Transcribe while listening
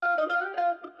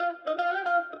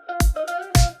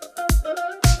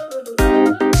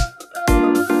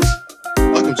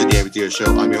AmpuTO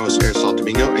Show. I'm your host, Aristotle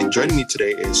Domingo, and joining me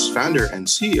today is founder and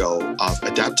CEO of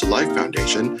Adapt to Life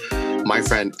Foundation, my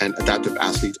friend and adaptive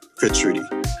athlete, Fritz Rudy.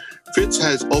 Fritz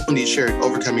has openly shared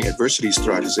overcoming adversities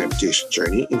throughout his amputation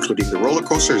journey, including the roller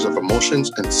coasters of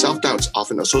emotions and self-doubts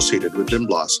often associated with limb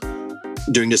loss.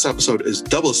 Doing this episode is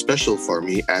double special for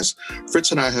me, as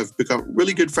Fritz and I have become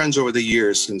really good friends over the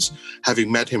years since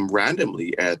having met him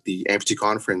randomly at the amputee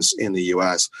conference in the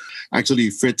US. Actually,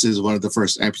 Fritz is one of the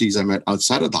first amputees I met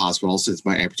outside of the hospital since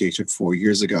my amputation 4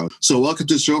 years ago. So welcome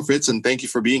to the show, Fritz, and thank you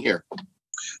for being here.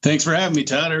 Thanks for having me,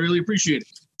 Todd. I really appreciate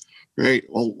it. Great.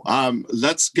 Well,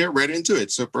 let's get right into it.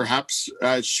 So perhaps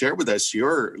share with us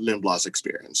your limb loss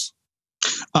experience.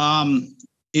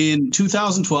 In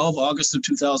 2012, August of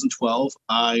 2012,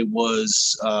 I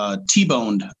was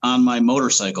T-boned on my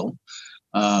motorcycle.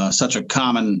 Such a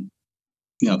common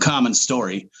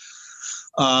story.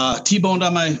 T-boned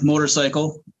on my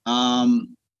motorcycle.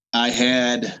 I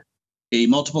had a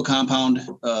multiple compound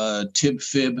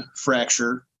tib-fib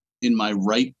fracture in my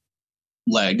right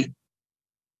leg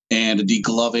and a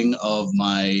degloving of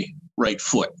my right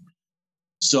foot.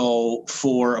 So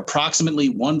for approximately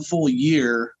 1 full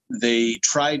year, they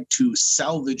tried to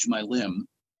salvage my limb,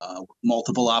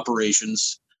 multiple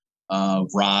operations,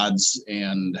 rods,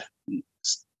 and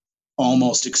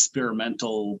almost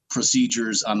experimental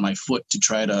procedures on my foot to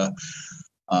try to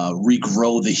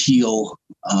regrow the heel.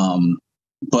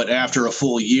 But after a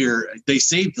full year, they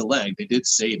saved the leg. They did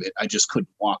save it. I just couldn't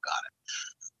walk on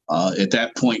it. At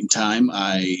that point in time,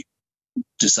 I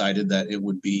decided that it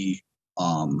would be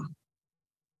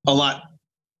a lot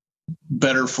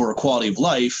better for a quality of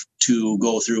life to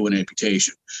go through an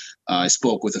amputation. I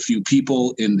spoke with a few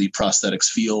people in the prosthetics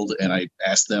field, and I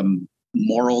asked them,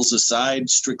 morals aside,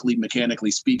 strictly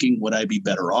mechanically speaking, would I be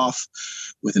better off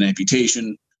with an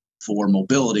amputation for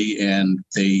mobility? And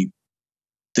they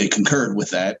concurred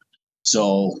with that.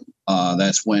 So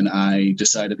that's when I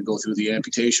decided to go through the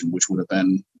amputation, which would have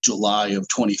been July of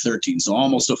 2013. So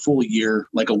almost a full year,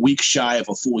 like a week shy of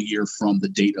a full year from the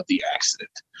date of the accident.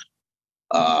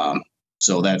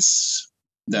 So that's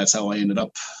how I ended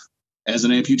up as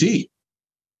an amputee.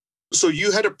 So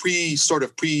you had a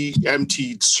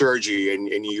pre-emptied surgery,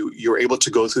 and you were able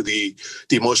to go through the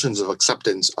emotions of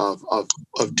acceptance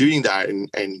of doing that,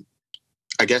 and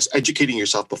I guess educating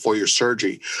yourself before your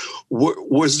surgery.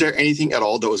 Was there anything at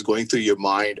all that was going through your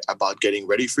mind about getting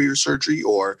ready for your surgery?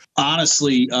 Or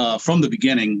honestly, from the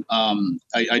beginning,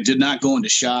 I did not go into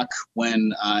shock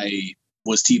when I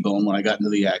was T-boned, when I got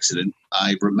into the accident.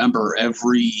 I remember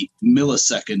every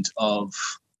millisecond of,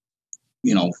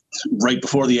 right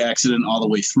before the accident, all the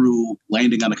way through,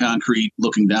 landing on the concrete,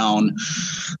 looking down,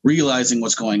 realizing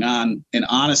what's going on. And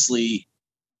honestly,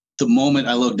 the moment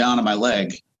I looked down at my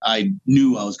leg, I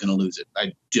knew I was going to lose it.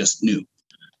 I just knew.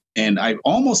 And I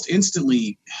almost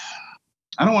instantly,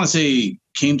 I don't want to say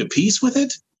came to peace with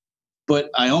it,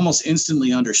 but I almost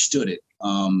instantly understood it.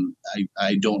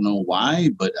 I don't know why,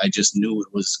 but I just knew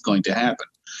it was going to happen.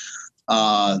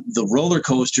 The roller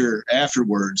coaster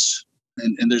afterwards,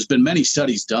 and there's been many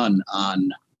studies done on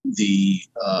the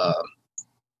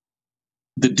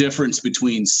difference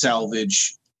between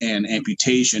salvage and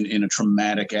amputation in a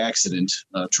traumatic accident,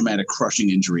 traumatic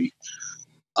crushing injury.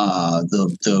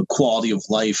 The quality of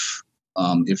life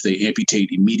if they amputate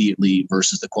immediately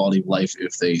versus the quality of life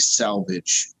if they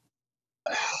salvage.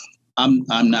 I'm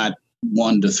not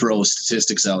one to throw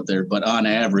statistics out there, but on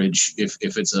average, if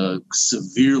it's a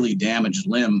severely damaged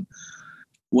limb,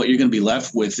 what you're going to be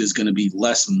left with is going to be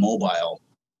less mobile.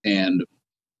 And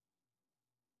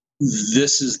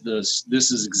this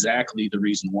is exactly the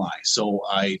reason why. So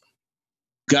I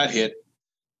got hit.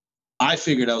 I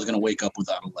figured I was going to wake up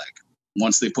without a leg.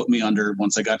 Once they put me under,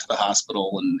 once I got to the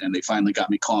hospital and they finally got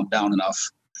me calmed down enough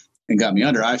and got me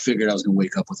under, I figured I was going to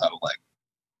wake up without a leg.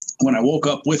 When I woke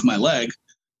up with my leg,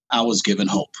 I was given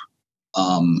hope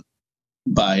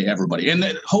by everybody. And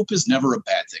that hope is never a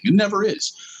bad thing. It never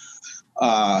is.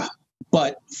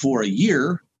 But for a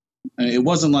year, it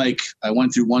wasn't like I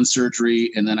went through one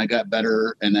surgery and then I got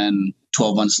better and then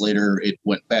 12 months later it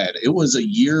went bad. It was a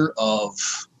year of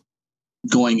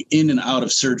going in and out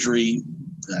of surgery.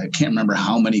 I can't remember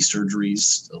how many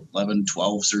surgeries, 11,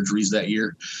 12 surgeries that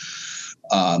year,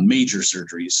 major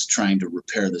surgeries trying to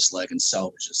repair this leg and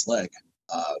salvage this leg.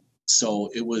 So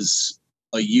it was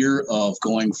a year of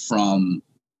going from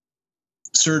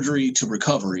surgery to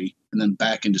recovery and then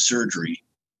back into surgery.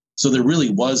 So there really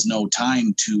was no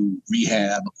time to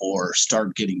rehab or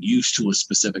start getting used to a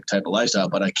specific type of lifestyle,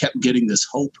 but I kept getting this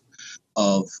hope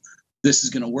of this is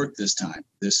going to work this time.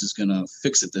 This is going to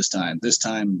fix it this time. This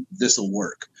time, this will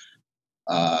work.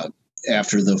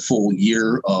 After the full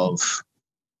year of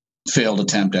failed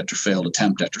attempt after failed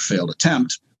attempt after failed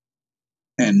attempt,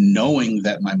 and knowing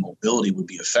that my mobility would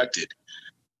be affected,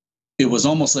 it was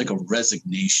almost like a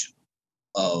resignation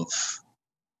of,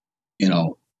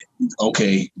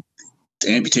 okay,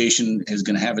 the amputation is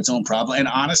going to have its own problem. And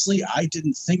honestly, I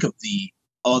didn't think of the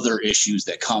other issues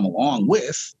that come along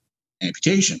with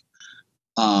amputation.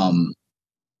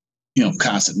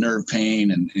 Constant nerve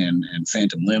pain and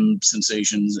phantom limb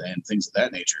sensations and things of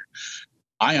that nature.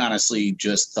 I honestly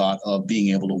just thought of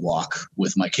being able to walk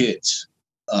with my kids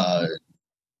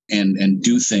and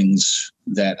do things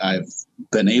that I've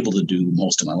been able to do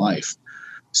most of my life.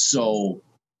 So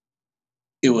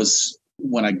it was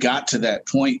when I got to that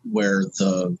point where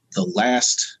the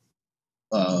last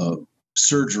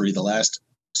surgery, the last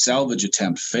salvage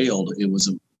attempt failed, it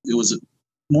was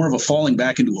more of a falling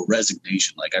back into a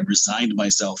resignation. Like I resigned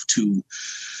myself to,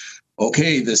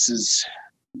 okay, this is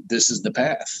the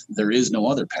path. There is no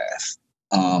other path.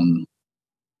 And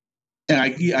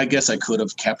I guess I could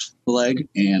have kept the leg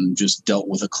and just dealt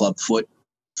with a club foot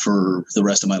for the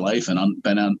rest of my life and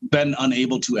been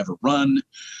unable to ever run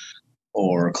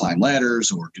or climb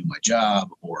ladders or do my job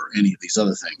or any of these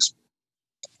other things.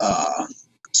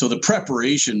 So the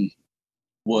preparation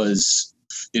was,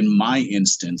 in my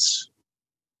instance,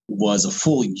 was a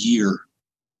full year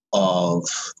of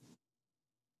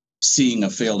seeing a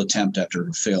failed attempt after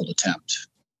a failed attempt,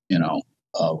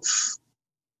 of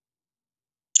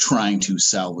trying to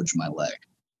salvage my leg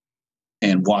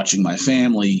and watching my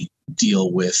family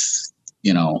deal with,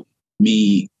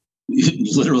 me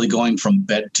literally going from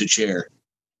bed to chair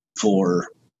for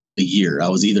a year. I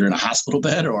was either in a hospital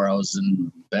bed or I was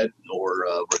in bed or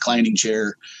a reclining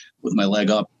chair with my leg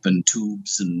up and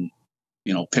tubes and,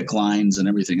 PICC lines and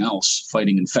everything else,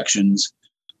 fighting infections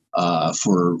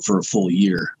for a full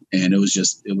year. And it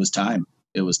was time.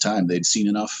 It was time. They'd seen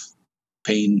enough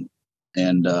pain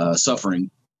and suffering.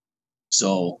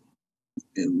 So,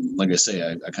 like I say,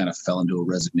 I kind of fell into a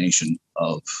resignation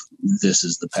of this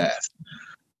is the path.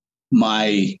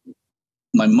 My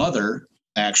mother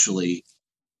actually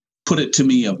put it to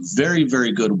me a very,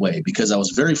 very good way, because I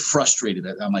was very frustrated.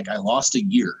 I'm like, I lost a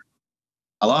year.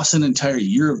 I lost an entire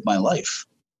year of my life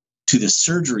to this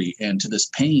surgery and to this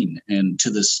pain and to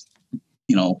this,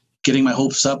 getting my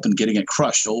hopes up and getting it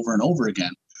crushed over and over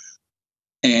again.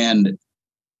 And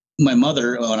my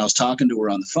mother, when I was talking to her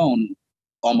on the phone,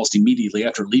 almost immediately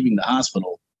after leaving the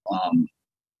hospital,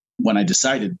 when I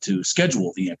decided to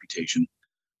schedule the amputation,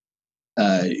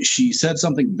 she said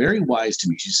something very wise to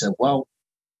me. She said, well,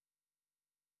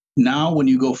 now when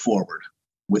you go forward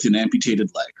with an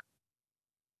amputated leg,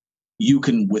 you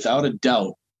can, without a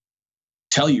doubt,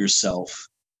 tell yourself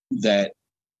that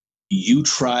you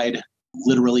tried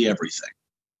literally everything.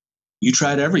 You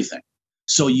tried everything.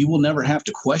 So you will never have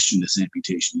to question this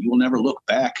amputation. You will never look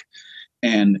back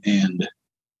and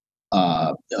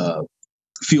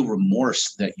feel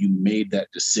remorse that you made that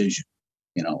decision.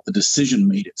 The decision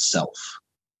made itself.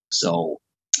 So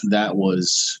that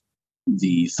was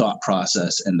the thought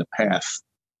process and the path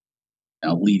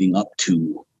leading up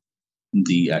to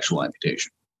the actual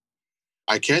amputation.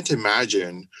 I can't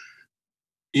imagine,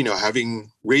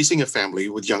 raising a family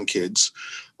with young kids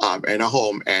and a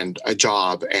home and a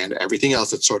job and everything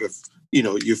else that sort of,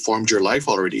 you formed your life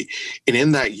already. And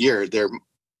in that year, there's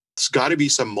got to be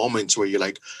some moments where you're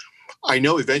like, I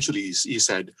know eventually you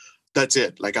said, that's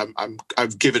it. Like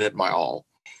I've given it my all.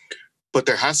 But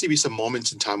there has to be some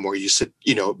moments in time where you sit,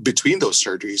 between those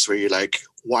surgeries where you're like,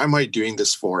 why am I doing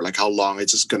this for? Like, how long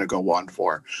is this going to go on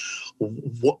for?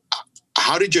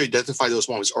 How did you identify those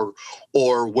moments?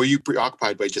 Or were you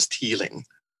preoccupied by just healing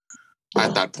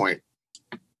at that point?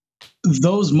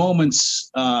 Those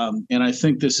moments, and I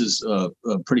think this is a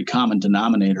pretty common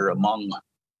denominator among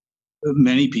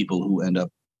many people who end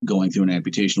up going through an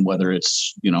amputation, whether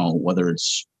it's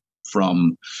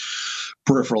from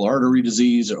peripheral artery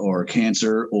disease or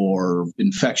cancer or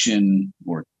infection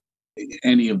or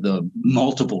any of the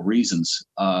multiple reasons.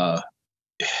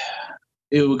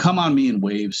 It would come on me in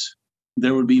waves.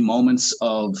 There would be moments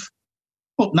of,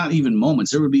 well, not even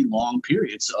moments. There would be long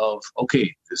periods of,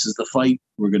 okay, this is the fight.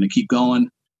 We're going to keep going.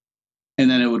 And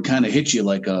then it would kind of hit you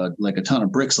like a ton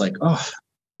of bricks. Like, oh,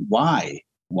 why?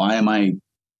 Why am I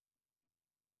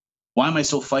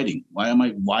still fighting?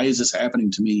 Why is this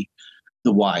happening to me?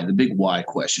 The why, the big why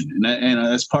question. And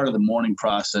that's part of the mourning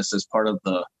process. That's part of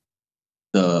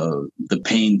the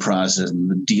pain process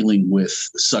and the dealing with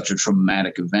such a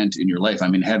traumatic event in your life. I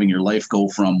mean, having your life go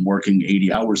from working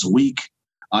 80 hours a week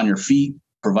on your feet,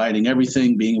 providing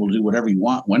everything, being able to do whatever you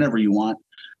want, whenever you want,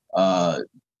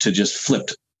 to just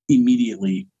flipped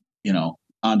immediately,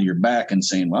 onto your back and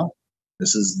saying, well,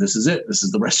 this is it. This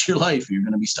is the rest of your life. You're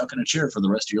going to be stuck in a chair for the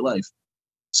rest of your life.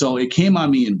 So it came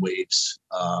on me in waves.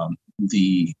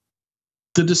 The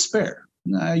despair.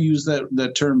 I use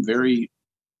that term very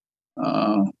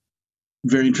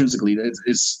intrinsically.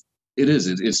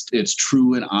 It's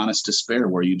true and honest despair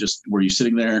where you're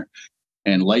sitting there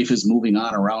and life is moving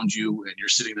on around you and you're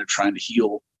sitting there trying to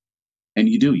heal. And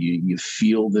you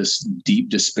feel this deep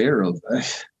despair of,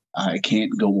 I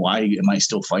can't go. Why am I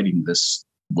still fighting this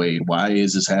way? Why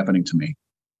is this happening to me?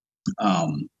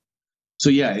 So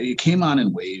yeah, it came on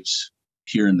in waves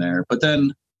here and there. But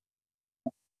then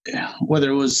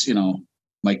whether it was,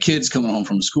 my kids coming home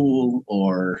from school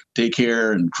or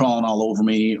daycare and crawling all over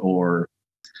me, or,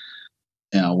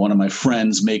 one of my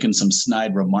friends making some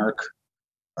snide remark,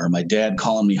 or my dad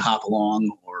calling me hop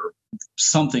along, or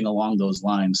something along those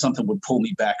lines, something would pull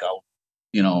me back out,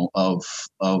 of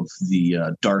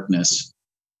the darkness.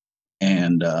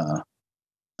 And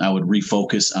I would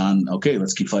refocus on, okay,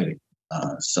 let's keep fighting.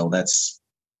 So that's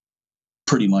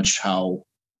pretty much how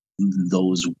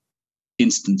those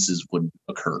instances would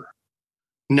occur.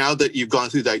 Now that you've gone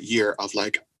through that year of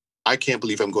like, I can't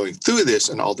believe I'm going through this,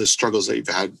 and all the struggles that you've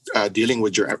had dealing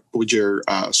with your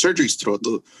surgeries throughout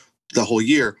the whole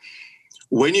year,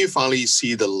 when you finally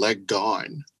see the leg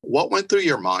gone, what went through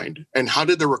your mind, and how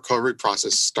did the recovery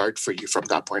process start for you from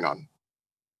that point on?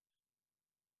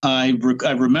 I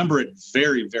remember it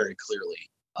very, very clearly.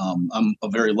 I'm a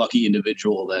very lucky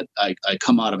individual that I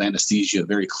come out of anesthesia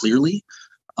very clearly,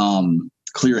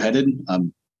 clear-headed.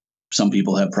 Some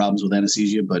people have problems with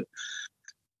anesthesia, but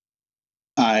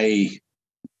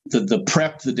the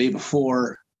prep the day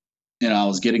before, I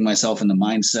was getting myself in the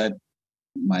mindset.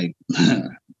 My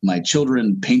my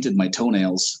children painted my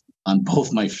toenails on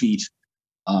both my feet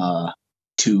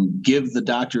to give the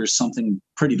doctors something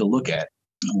pretty to look at,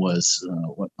 was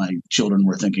what my children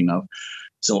were thinking of.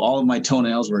 So all of my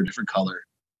toenails were a different color.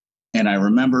 And I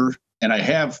remember, and I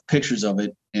have pictures of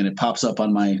it, and it pops up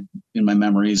in my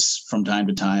memories from time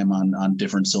to time on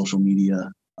different social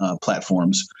media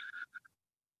platforms.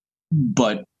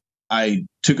 But I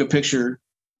took a picture,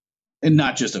 and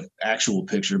not just an actual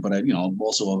picture, but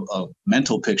also a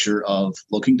mental picture of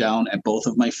looking down at both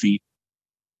of my feet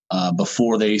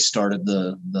before they started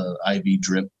the IV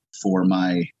drip for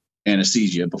my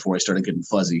anesthesia, before I started getting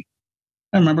fuzzy.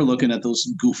 I remember looking at those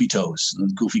goofy toes,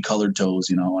 those goofy colored toes,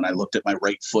 and I looked at my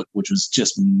right foot, which was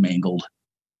just mangled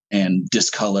and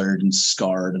discolored and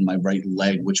scarred, and my right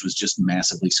leg, which was just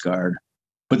massively scarred.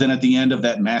 But then at the end of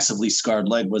that massively scarred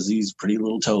leg was these pretty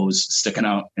little toes sticking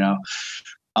out, and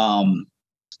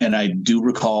I do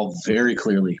recall very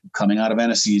clearly coming out of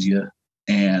anesthesia,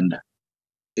 and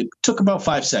it took about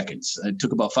 5 seconds. It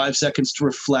took about 5 seconds to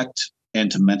reflect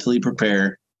and to mentally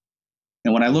prepare.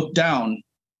 And when I looked down,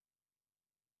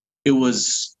 it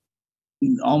was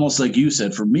almost like you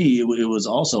said, for me, it was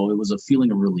a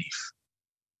feeling of relief.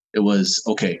 It was,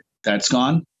 okay, that's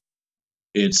gone.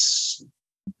 It's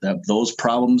that those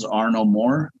problems are no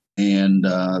more, and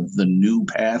the new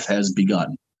path has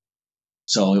begun.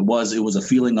 So it was a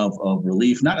feeling of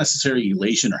relief, not necessarily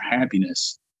elation or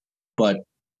happiness, but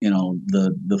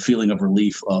the feeling of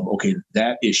relief of, okay,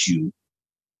 that issue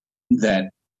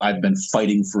that I've been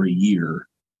fighting for a year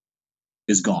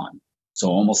is gone. So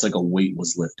almost like a weight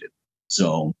was lifted.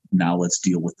 So now let's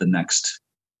deal with the next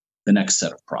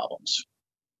set of problems.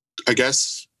 I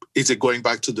guess, is it going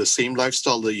back to the same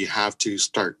lifestyle that you have to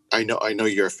start? I know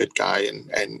you're a fit guy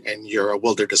and you're a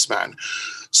wilderness man.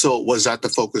 So was that the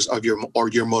focus of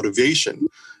your motivation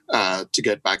to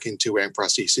get back into wearing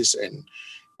prosthesis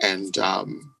and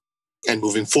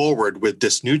moving forward with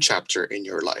this new chapter in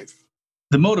your life?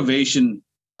 The motivation,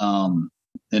 and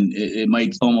it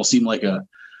might almost seem like a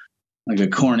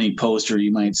corny poster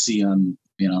you might see on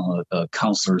a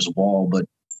counselor's wall, but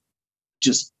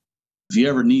just if you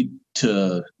ever need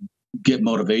to get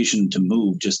motivation to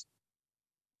move, just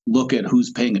look at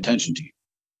who's paying attention to you.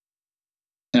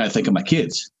 And I think of my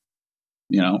kids,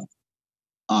 they're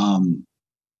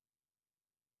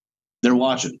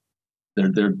watching.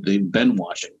 They've been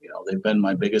watching. They've been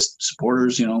my biggest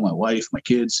supporters. My wife, my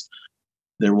kids.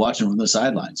 They're watching from the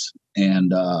sidelines,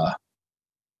 and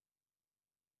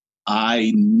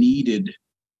I needed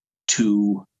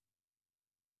to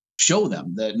show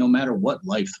them that no matter what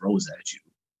life throws at you,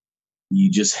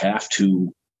 you just have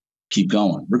to keep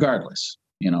going, regardless.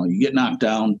 You get knocked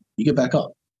down, you get back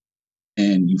up,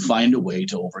 and you find a way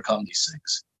to overcome these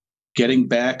things. Getting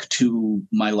back to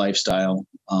my lifestyle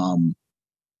of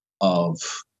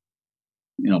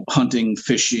hunting,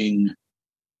 fishing,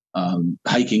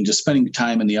 hiking, just spending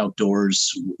time in the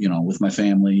outdoors, with my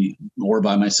family or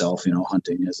by myself,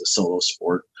 hunting as a solo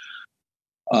sport.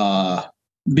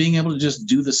 being able to just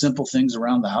do the simple things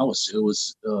around the house. It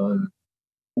was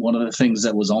one of the things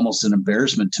that was almost an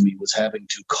embarrassment to me was having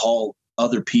to call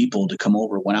other people to come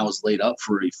over when I was laid up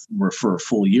for a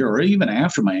full year, or even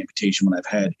after my amputation when I've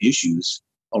had issues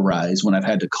arise, when I've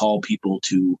had to call people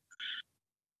to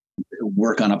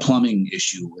work on a plumbing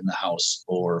issue in the house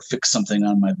or fix something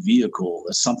on my vehicle.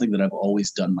 It's something that I've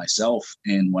always done myself.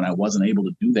 And when I wasn't able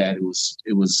to do that,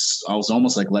 I was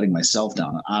almost like letting myself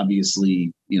down.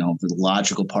 Obviously, the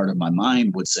logical part of my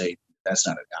mind would say, that's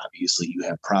not it. Obviously you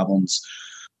have problems.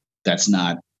 That's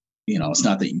not, it's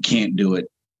not that you can't do it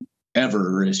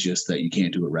ever. It's just that you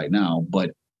can't do it right now.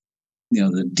 But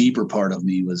the deeper part of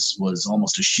me was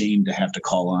almost ashamed to have to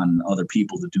call on other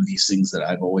people to do these things that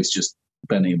I've always just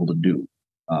been able to do.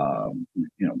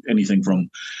 Anything from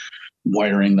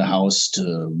wiring the house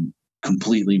to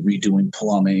completely redoing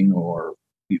plumbing, or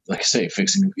like I say,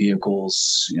 fixing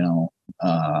vehicles.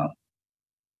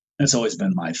 That's always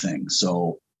been my thing.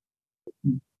 So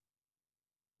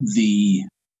the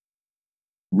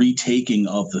retaking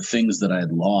of the things that I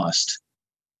had lost,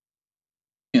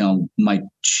 my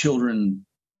children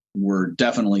were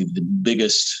definitely the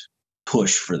biggest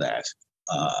push for that,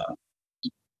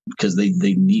 because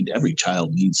every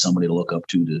child needs somebody to look up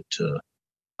to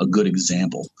a good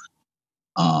example.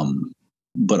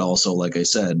 But also, like I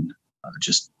said,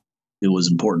 it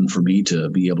was important for me to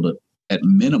be able to, at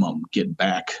minimum, get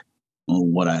back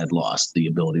what I had lost, the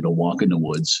ability to walk in the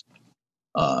woods,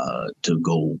 to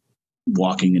go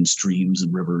walking in streams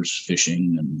and rivers,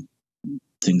 fishing and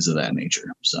things of that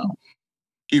nature. So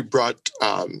you brought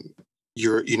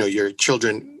your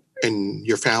children and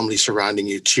your family surrounding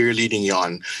you, cheerleading you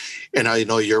on. And I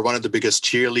know you're one of the biggest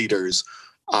cheerleaders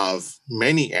of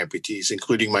many amputees,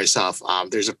 including myself.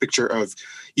 There's a picture of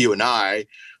you and I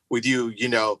with you,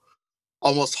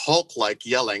 almost Hulk-like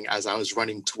yelling as I was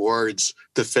running towards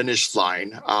the finish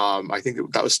line. I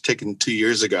think that was taken 2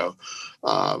 years ago,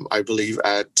 I believe,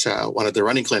 at one of the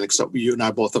running clinics that you and I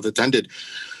both have attended.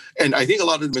 And I think a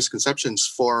lot of the misconceptions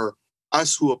for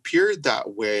us who appeared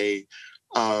that way,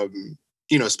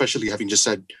 especially having just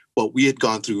said what we had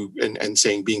gone through and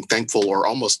saying being thankful, or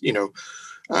almost,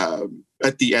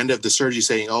 at the end of the surgery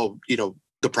saying, oh,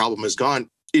 the problem is gone.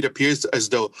 It appears as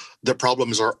though the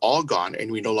problems are all gone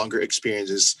and we no longer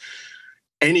experience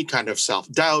any kind of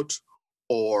self-doubt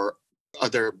or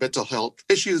other mental health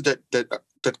issues that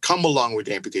come along with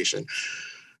amputation.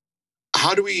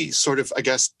 How do we sort of, I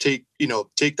guess, take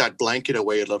that blanket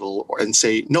away a little and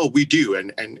say, no, we do,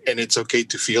 and it's okay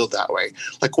to feel that way?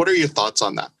 Like, what are your thoughts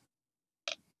on that?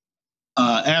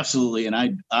 Absolutely.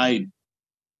 And I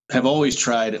have always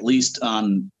tried, at least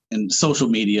in social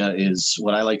media, is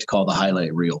what I like to call the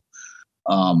highlight reel.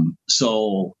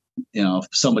 So, if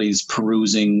somebody's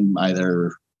perusing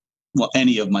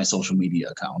any of my social media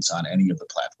accounts on any of the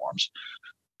platforms,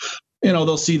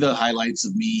 they'll see the highlights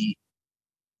of me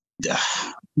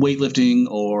weightlifting,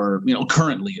 or,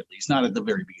 currently, at least, not at the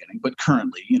very beginning, but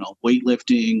currently,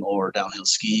 weightlifting or downhill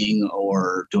skiing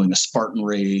or doing a Spartan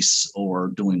race or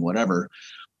doing whatever.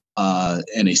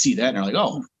 And they see that and they're like,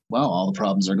 oh, well, all the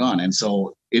problems are gone. And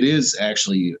so it is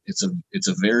actually, it's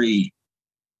a very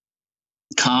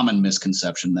common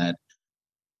misconception that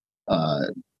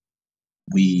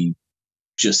we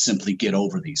just simply get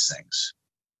over these things.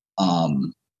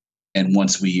 And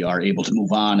once we are able to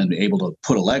move on and able to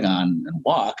put a leg on and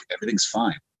walk, everything's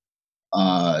fine.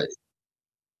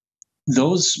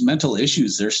 Those mental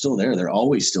issues, they're still there. They're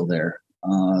always still there.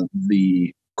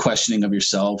 The questioning of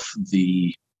yourself,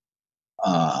 the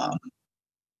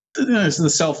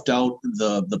self-doubt,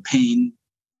 the pain,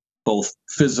 both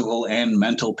physical and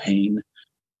mental pain,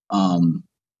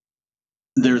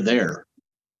 they're there.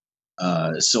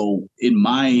 So in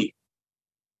my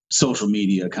social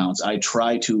media accounts, I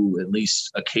try to at least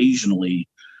occasionally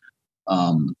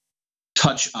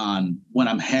touch on when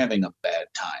I'm having a bad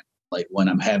time, like when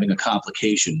I'm having a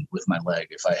complication with my leg,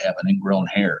 if I have an ingrown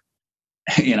hair,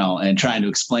 and trying to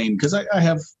explain, because I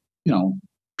have,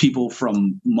 people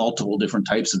from multiple different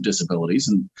types of disabilities,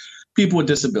 and people with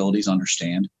disabilities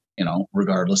understand,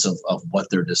 regardless of what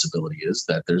their disability is,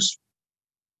 that there's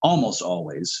almost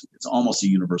always, it's almost a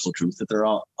universal truth that there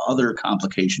are other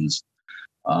complications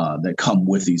that come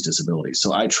with these disabilities.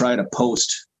 So I try to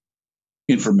post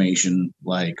information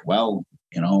like, well,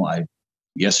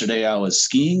 yesterday I was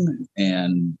skiing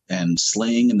and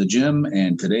sleighing in the gym,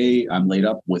 and today I'm laid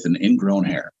up with an ingrown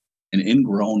hair,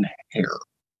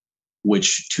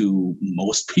 which to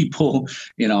most people,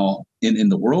 in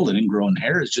the world, an ingrown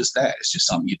hair is just that. It's just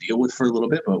something you deal with for a little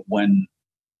bit. But when,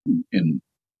 in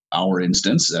our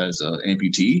instance, as an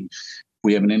amputee,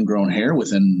 we have an ingrown hair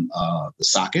within the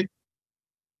socket,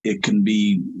 it can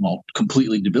be, well,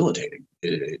 completely debilitating.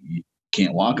 You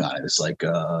can't walk on it. It's like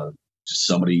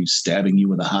somebody stabbing you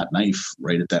with a hot knife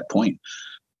right at that point.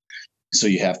 So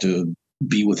you have to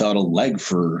be without a leg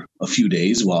for a few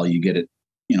days while you get it,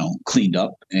 cleaned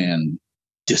up and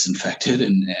disinfected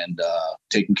and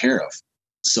taken care of.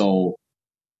 So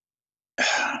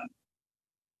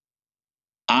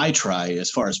I try, as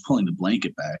far as pulling the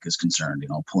blanket back is concerned,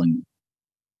 pulling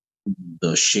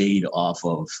the shade off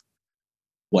of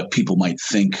what people might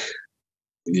think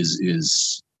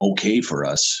is okay for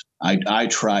us. I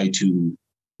try to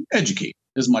educate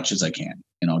as much as I can,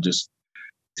 just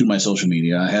through my social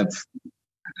media. I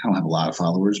don't have a lot of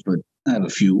followers, but I have a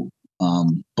few,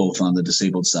 both on the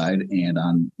disabled side and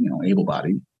on,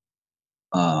 able-bodied.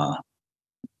 And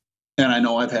I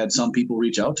know I've had some people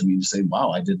reach out to me to say,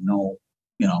 wow, I didn't know,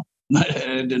 I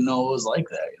didn't know it was like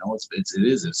that.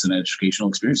 It's an educational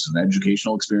experience. It's an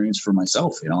educational experience for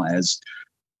myself, as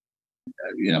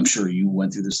I'm sure you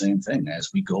went through the same thing. As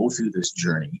we go through this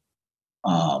journey,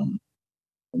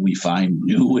 we find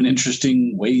new and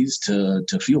interesting ways to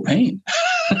feel pain.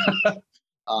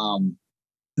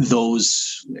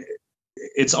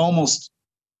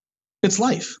 It's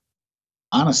life,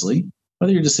 honestly,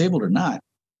 whether you're disabled or not.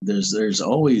 There's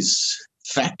always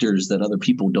factors that other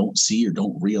people don't see or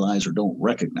don't realize or don't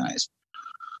recognize,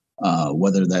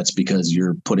 whether that's because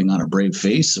you're putting on a brave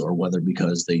face or whether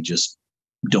because they just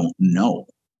don't know.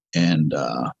 And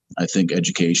I think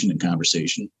education and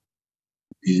conversation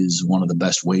is one of the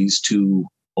best ways to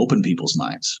open people's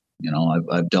minds.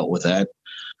 I've dealt with that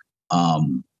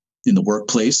in the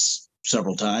workplace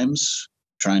several times,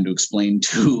 trying to explain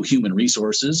to human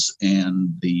resources and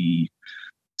the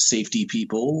safety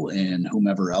people and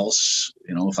whomever else,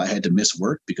 if I had to miss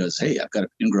work because, hey, I've got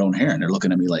ingrown hair, and they're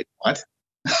looking at me like, what?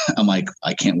 I'm like,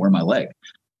 I can't wear my leg.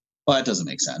 Well, that doesn't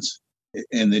make sense.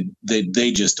 And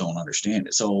they just don't understand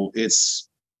it. So it's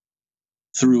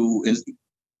through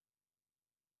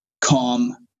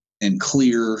calm and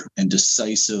clear and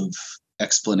decisive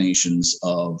explanations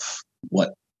of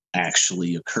what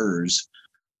actually occurs,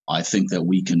 I think that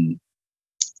we can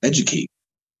educate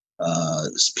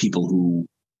people who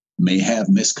may have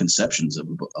misconceptions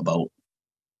about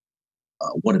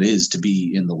what it is to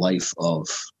be in the life of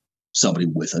somebody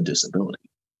with a disability.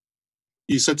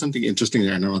 You said something interesting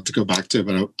there, and I want to go back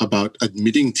to about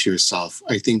admitting to yourself.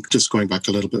 I think just going back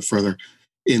a little bit further,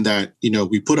 in that,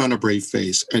 we put on a brave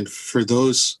face, and for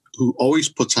those who always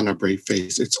puts on a brave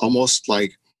face, it's almost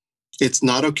like it's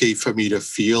not okay for me to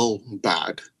feel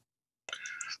bad.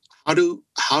 How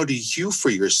do you for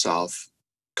yourself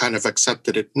kind of accept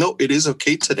that it is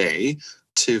okay today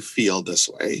to feel this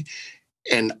way,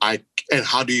 and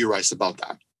how do you rise above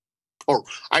that? Or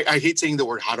I hate saying the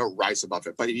word how to rise above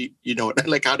it, but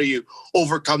like, how do you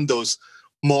overcome those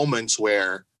moments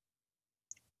where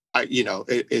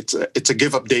it's a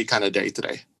give up day kind of day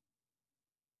today?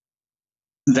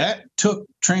 That took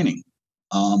training.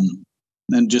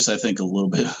 And just, I think a little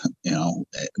bit,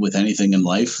 with anything in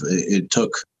life, it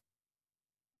took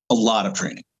a lot of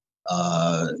training.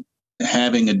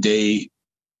 Having a day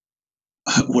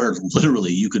where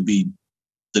literally you could be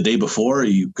the day before,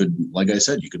 you could, like I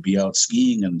said, you could be out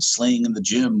skiing and slaying in the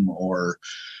gym or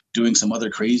doing some other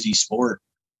crazy sport.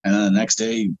 And then the next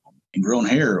day, ingrown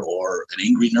hair or an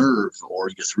angry nerve or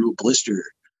you threw a blister.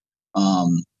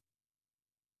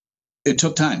 It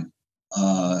took time.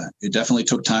 It definitely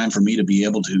took time for me to be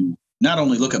able to not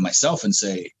only look at myself and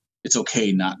say, it's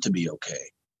okay not to be okay,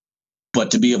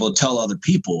 but to be able to tell other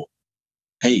people,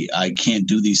 hey, I can't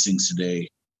do these things today.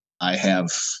 I have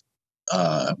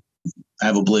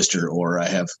a blister, or I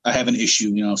have an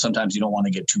issue. Sometimes you don't want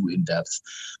to get too in depth,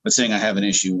 but saying I have an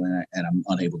issue and I'm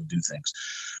unable to do things.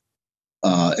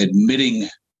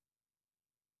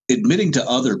 Admitting to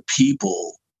other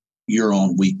people your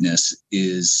own weakness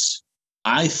is,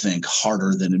 I think,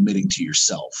 harder than admitting to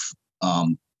yourself.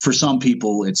 For some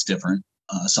people, it's different.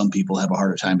 Some people have a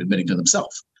harder time admitting to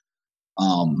themselves.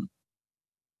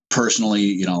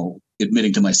 Personally,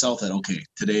 admitting to myself that, okay,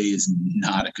 today is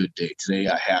not a good day. Today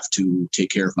I have to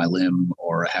take care of my limb,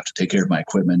 or I have to take care of my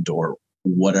equipment, or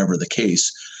whatever the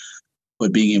case.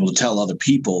 But being able to tell other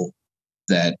people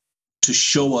that, to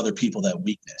show other people that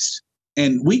weakness.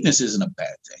 And weakness isn't a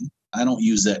bad thing. I don't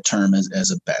use that term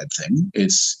as a bad thing.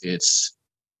 It's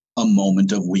a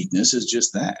moment of weakness. Is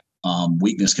just that.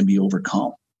 Weakness can be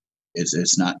overcome.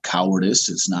 It's not cowardice.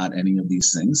 It's not any of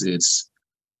these things. It's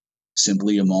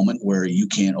simply a moment where you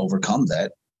can't overcome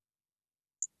that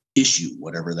issue,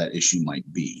 whatever that issue might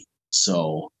be.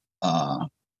 So, like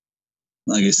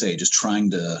I say, just trying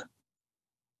to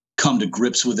come to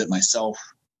grips with it myself,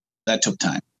 that took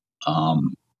time.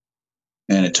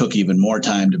 And it took even more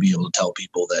time to be able to tell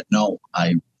people that, no,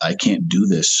 I can't do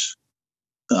this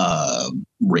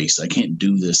race. I can't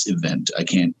do this event. I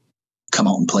can't come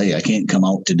out and play. I can't come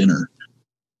out to dinner.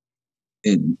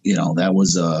 That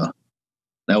was a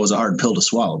hard pill to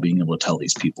swallow, being able to tell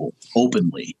these people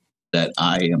openly that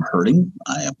I am hurting.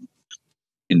 I am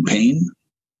in pain.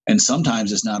 And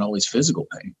sometimes it's not always physical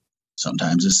pain.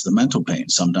 Sometimes it's the mental pain.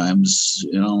 Sometimes,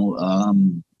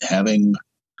 having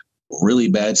really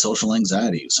bad social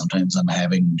anxiety. Sometimes I'm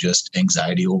having just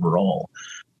anxiety overall,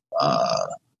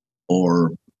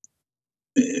 or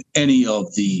any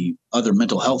of the other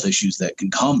mental health issues that can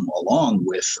come along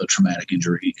with a traumatic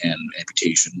injury and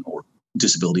amputation or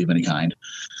disability of any kind.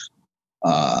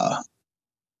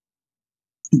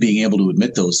 Being able to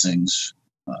admit those things,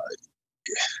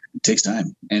 it takes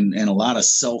time and a lot of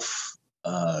self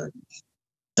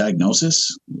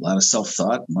diagnosis, a lot of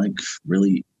self-thought, like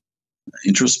really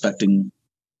introspecting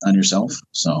on yourself.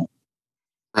 So,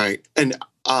 right. And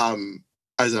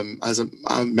as a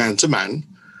man to man,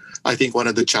 I think one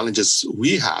of the challenges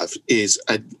we have is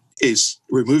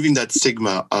removing that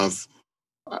stigma of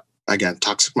again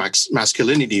toxic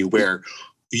masculinity, where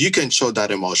you can show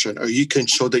that emotion, or you can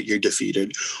show that you're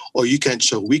defeated, or you can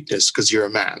show weakness because you're a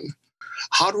man.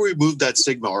 How do we remove that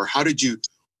stigma, or how did you,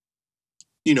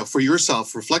 for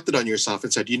yourself, reflected on yourself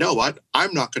and said, you know what,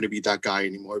 I'm not going to be that guy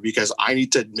anymore because I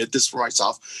need to admit this for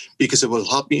myself because it will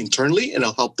help me internally and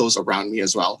it'll help those around me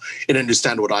as well and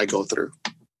understand what I go through?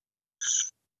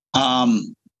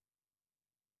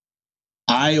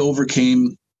 I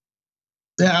overcame.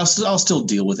 Yeah, I'll still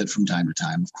deal with it from time to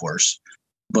time, of course,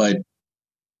 but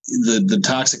the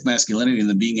toxic masculinity and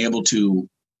the being able to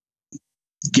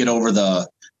get over the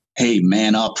hey,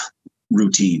 man up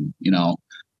routine,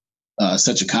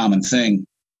 such a common thing,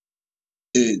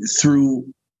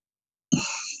 through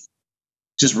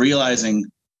just realizing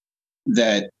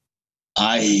that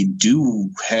I do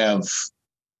have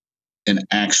an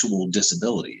actual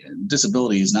disability. And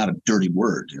disability is not a dirty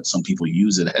word. Some people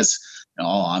use it as,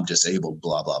 oh, I'm disabled,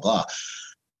 blah, blah, blah.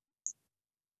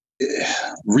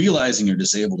 Realizing you're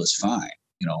disabled is fine.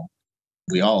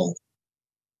 We all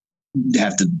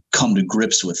have to come to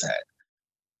grips with that.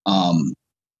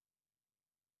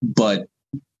 But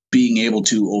being able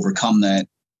to overcome that,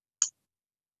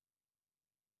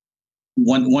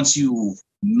 once you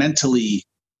mentally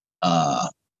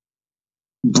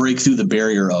break through the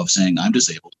barrier of saying I'm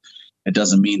disabled, it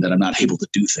doesn't mean that I'm not able to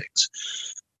do things.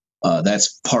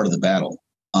 That's part of the battle.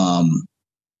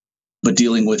 But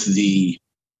dealing with the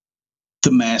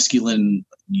masculine,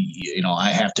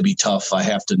 I have to be tough. I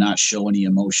have to not show any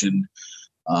emotion.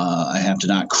 I have to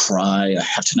not cry. I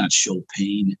have to not show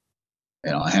pain.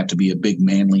 I have to be a big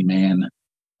manly man.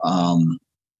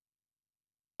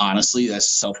 Honestly,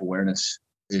 that's self-awareness.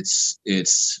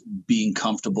 It's being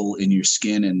comfortable in your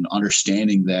skin and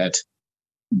understanding that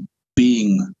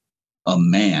being a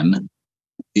man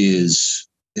is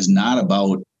not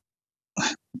about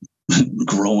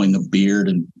growing a beard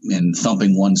and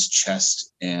thumping one's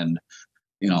chest and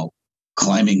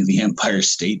climbing the Empire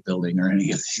State Building or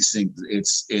any of these things.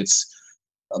 It's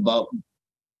about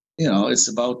it's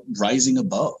about rising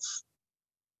above,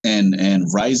 and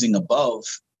rising above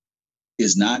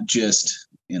is not just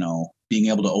being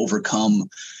able to overcome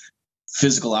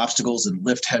physical obstacles and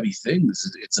lift heavy things.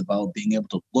 It's about being able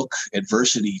to look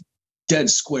adversity dead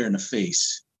square in the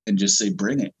face and just say,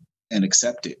 bring it, and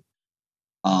accept it.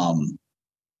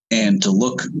 And to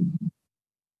look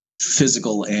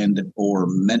physical and or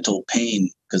mental pain,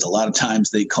 because a lot of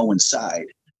times they coincide,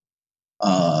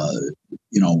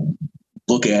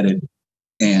 look at it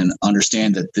and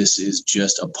understand that this is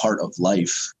just a part of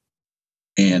life,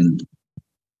 and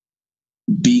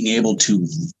being able to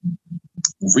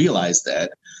realize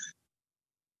that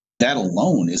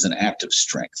alone is an act of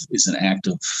strength, is an act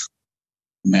of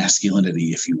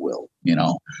masculinity, if you will.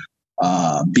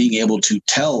 Being able to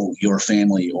tell your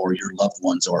family or your loved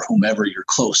ones or whomever your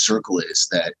close circle is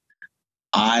that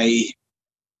I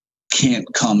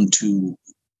can't come to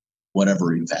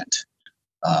whatever event.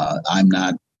 I'm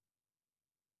not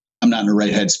in the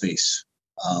right headspace.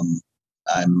 I'm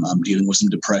dealing with some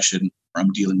depression, or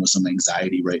I'm dealing with some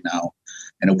anxiety right now,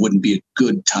 and it wouldn't be a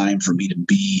good time for me to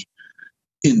be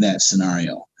in that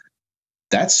scenario.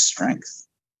 That's strength.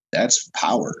 That's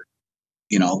power.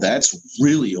 That's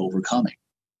really overcoming.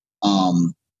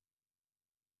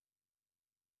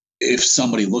 If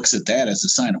somebody looks at that as a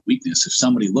sign of weakness, if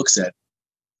somebody looks at,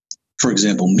 for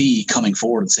example, me coming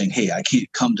forward and saying, hey, I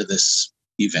can't come to this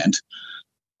event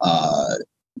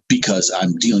because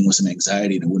I'm dealing with some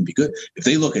anxiety and it wouldn't be good. If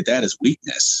they look at that as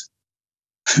weakness,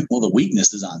 well, the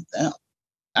weakness is on them,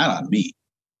 not on me.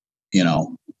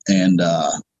 and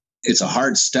it's a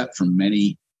hard step for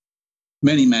many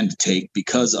men to take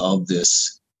because of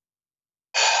this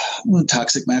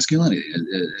toxic masculinity,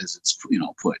 as it's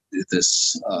put,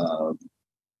 this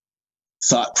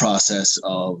thought process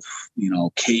of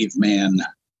caveman,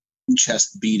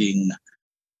 chest beating,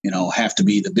 have to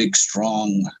be the big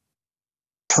strong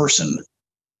person.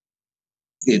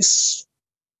 That's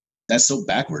so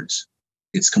backwards.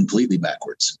 It's completely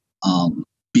backwards.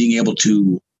 Being able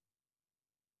to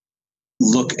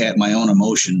look at my own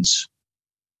emotions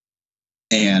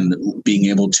and being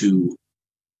able to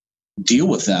deal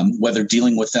with them, whether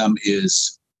dealing with them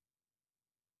is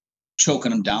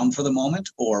choking them down for the moment,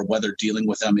 or whether dealing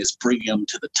with them is bringing them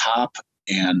to the top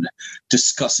and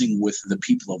discussing with the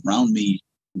people around me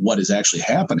what is actually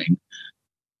happening.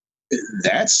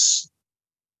 That's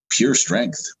pure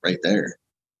strength right there,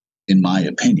 in my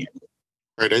opinion.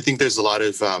 Right. I think there's a lot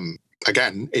of,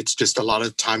 again, it's just a lot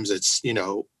of times it's,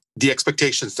 the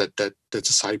expectations that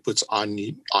society puts on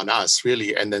us,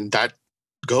 really. And then that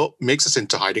makes us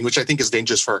into hiding, which I think is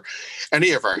dangerous for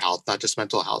any of our health, not just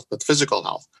mental health, but physical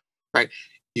health, right?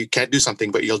 You can't do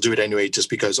something, but you'll do it anyway, just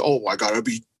because, I gotta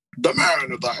be the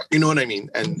man of that. You know what I mean?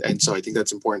 And so I think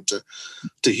that's important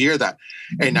to hear that.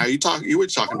 And now you were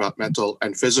talking about mental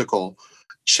and physical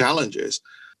challenges,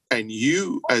 and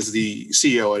you, as the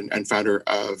CEO and founder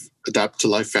of Adapt to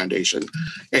Life Foundation,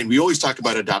 and we always talk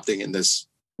about adapting in this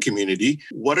community.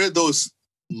 What are those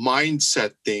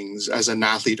mindset things as an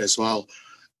athlete as well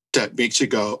that makes you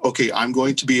go, okay, I'm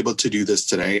going to be able to do this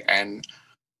today, and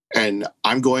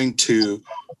I'm going to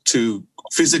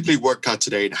physically work out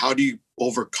today? And how do you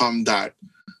overcome that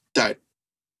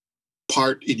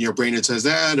part in your brain that says,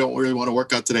 I don't really want to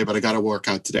work out today, but I got to work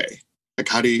out today? Like,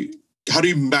 how do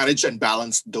you manage and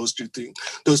balance those two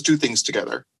things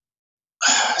together?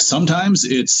 Sometimes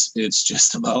it's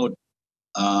just about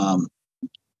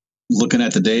looking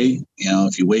at the day.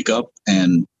 If you wake up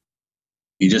and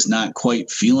you're just not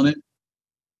quite feeling it,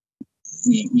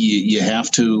 you have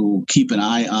to keep an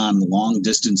eye on long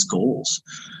distance goals.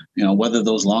 Whether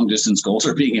those long distance goals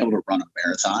are being able to run a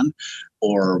marathon,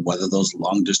 or whether those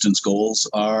long distance goals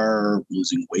are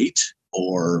losing weight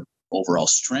or overall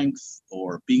strength,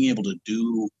 or being able to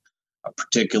do a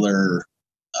particular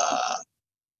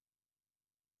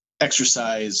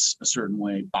exercise a certain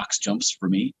way. Box jumps for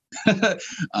me.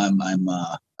 I'm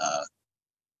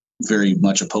very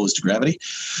much opposed to gravity.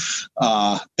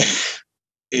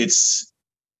 It's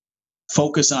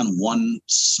focus on one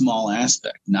small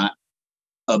aspect, not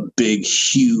a big,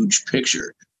 huge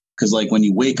picture. Because like when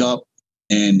you wake up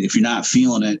and if you're not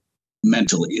feeling it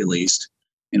mentally, at least,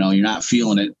 you're not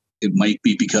feeling it, it might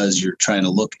be because you're trying to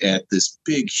look at this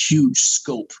big, huge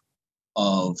scope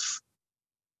of,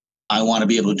 I want to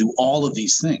be able to do all of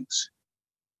these things.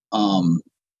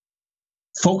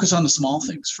 Focus on the small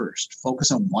things first.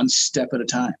 Focus on one step at a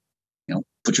time.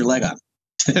 Put your leg on.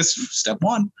 That's step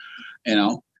one.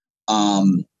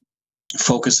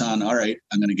 Focus on, all right,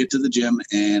 I'm going to get to the gym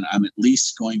and I'm at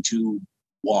least going to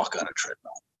walk on a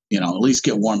treadmill. At least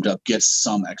get warmed up, get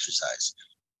some exercise.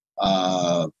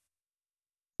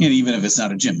 Even if it's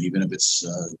not a gym, even if it's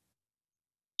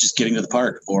just getting to the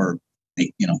park, or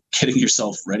getting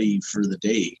yourself ready for the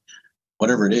day,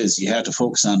 whatever it is, you have to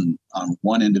focus on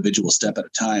one individual step at a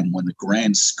time when the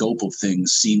grand scope of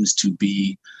things seems to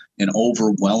be an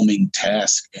overwhelming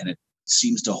task and it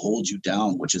seems to hold you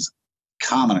down, which is a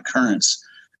common occurrence.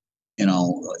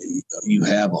 You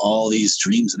have all these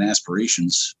dreams and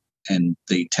aspirations and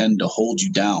they tend to hold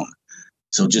you down.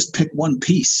 So just pick one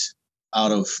piece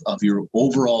out of your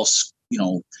overall,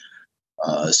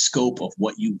 scope of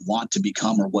what you want to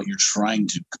become or what you're trying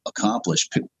to accomplish.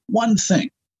 Pick one thing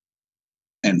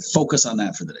and focus on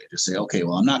that for the day. Just say, okay,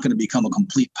 well, I'm not going to become a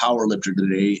complete power lifter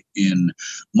today in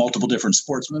multiple different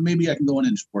sports, but maybe I can go in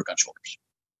and work on shoulders,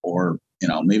 or,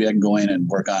 maybe I can go in and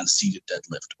work on seated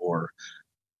deadlift, or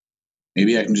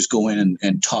maybe I can just go in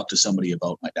and talk to somebody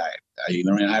about my diet. I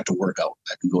don't have to work out.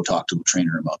 I can go talk to a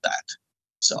trainer about that.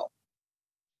 So.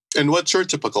 And what's your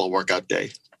typical workout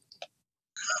day?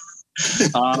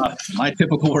 My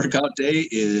typical workout day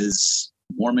is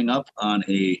warming up on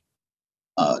a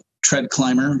tread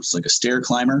climber. It's like a stair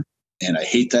climber, and I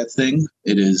hate that thing.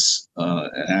 It is an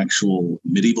actual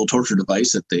medieval torture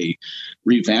device that they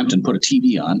revamped and put a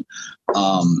TV on.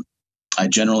 I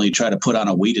generally try to put on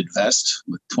a weighted vest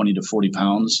with 20 to 40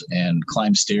 pounds and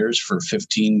climb stairs for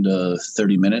 15 to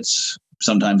 30 minutes.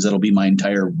 Sometimes that'll be my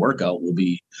entire workout, will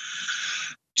be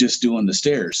just doing the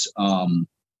stairs.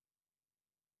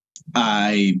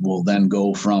 I will then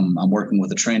go from, I'm working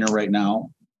with a trainer right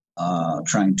now,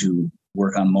 trying to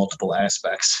work on multiple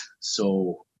aspects.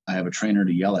 So I have a trainer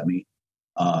to yell at me.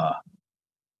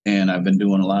 And I've been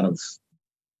doing a lot of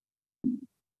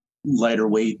lighter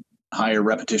weight, higher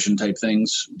repetition type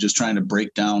things, just trying to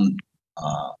break down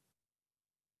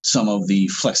some of the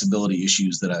flexibility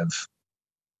issues that I've,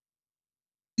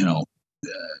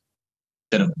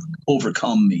 that have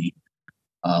overcome me.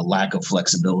 Lack of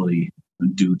flexibility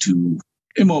due to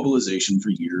immobilization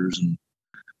for years and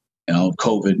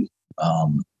COVID.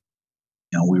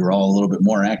 We were all a little bit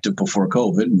more active before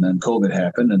COVID, and then COVID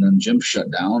happened, and then gyms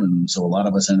shut down, and so a lot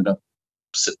of us ended up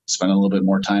spending a little bit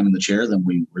more time in the chair than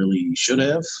we really should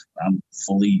have. I'm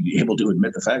fully able to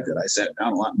admit the fact that I sat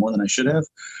down a lot more than I should have.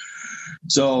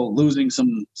 So losing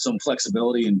some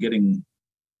flexibility and getting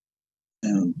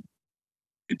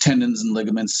tendons and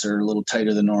ligaments are a little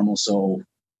tighter than normal. So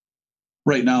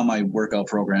right now my workout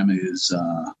program is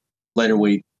lighter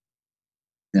weight,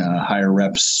 higher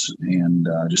reps, and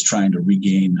just trying to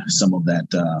regain some of that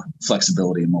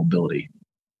flexibility and mobility.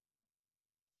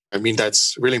 I mean,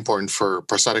 that's really important for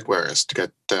prosthetic wearers to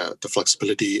get the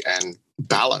flexibility and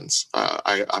balance.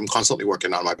 I'm constantly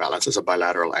working on my balance as a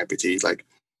bilateral amputee. Like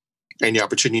any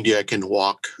opportunity I can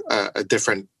walk a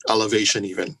different elevation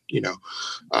even,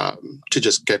 to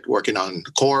just get working on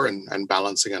the core and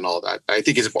balancing and all that. I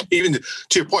think it's important. Even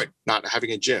to your point, not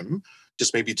having a gym,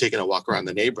 just maybe taking a walk around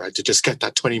the neighborhood to just get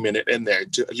that 20-minute in there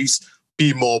to at least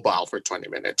be mobile for 20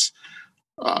 minutes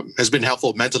has been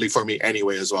helpful mentally for me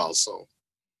anyway as well. So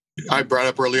I brought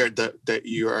up earlier that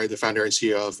you are the founder and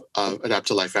CEO of Adapt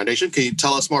to Life Foundation. Can you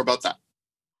tell us more about that?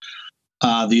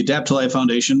 The Adapt to Life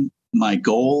Foundation, my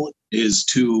goal is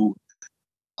to,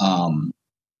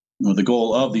 the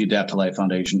goal of the Adapt to Life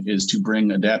Foundation is to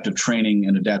bring adaptive training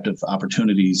and adaptive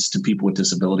opportunities to people with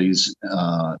disabilities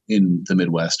in the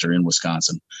Midwest or in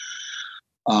Wisconsin.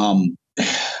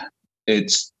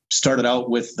 It started out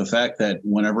with the fact that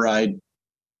whenever I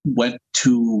went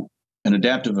to an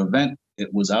adaptive event,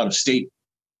 it was out of state.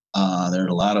 There are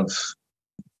a lot of,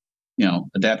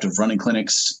 adaptive running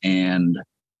clinics and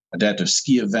adaptive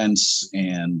ski events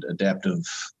and adaptive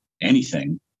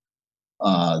anything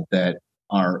that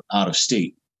are out of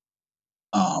state.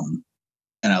 And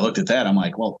I looked at that. I'm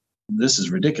like, well, this is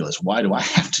ridiculous. Why do I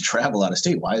have to travel out of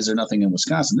state? Why is there nothing in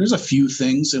Wisconsin? There's a few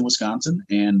things in Wisconsin,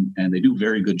 and they do a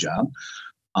very good job.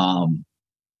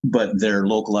 But they're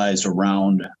localized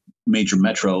around major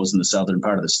metros in the southern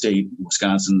part of the state.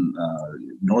 Wisconsin,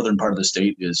 northern part of the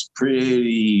state is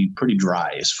pretty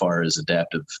dry as far as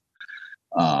adaptive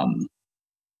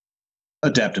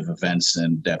events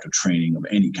and adaptive training of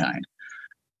any kind.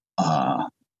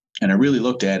 And I really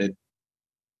looked at it,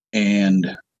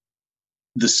 and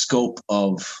the scope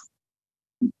of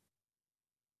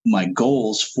my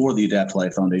goals for the Adapt to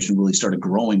Life Foundation really started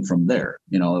growing from there.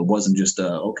 It wasn't just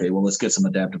let's get some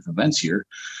adaptive events here,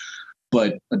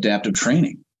 but adaptive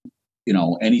training.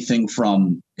 Anything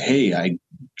from, hey, I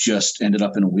just ended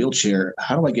up in a wheelchair.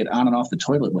 How do I get on and off the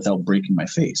toilet without breaking my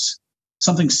face?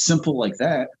 Something simple like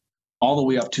that, all the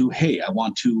way up to, hey, I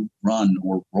want to run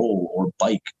or roll or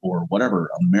bike or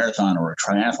whatever, a marathon or a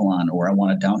triathlon, or I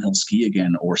want to downhill ski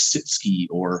again or sit ski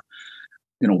or,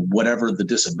 whatever the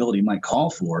disability might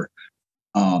call for.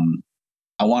 I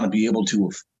want to be able to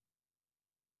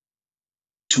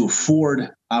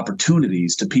afford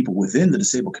opportunities to people within the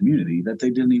disabled community that they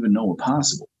didn't even know were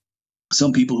possible.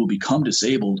 Some people who become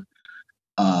disabled,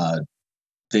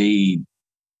 they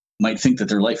might think that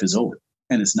their life is over,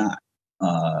 and it's not.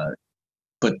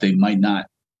 But they might not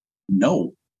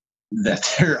know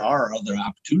that there are other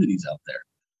opportunities out there,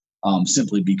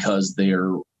 simply because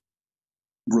they're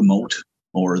remote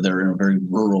or they're in a very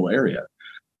rural area.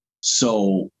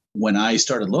 So when I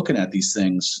started looking at these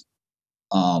things,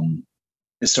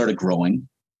 it started growing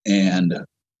and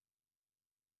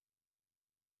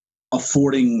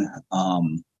affording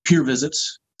peer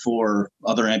visits for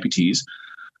other amputees.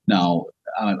 Now,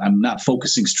 I'm not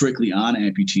focusing strictly on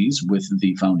amputees with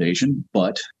the foundation,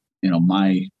 but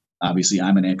obviously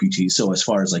I'm an amputee. So as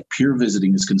far as like peer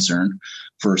visiting is concerned,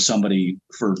 for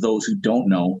those who don't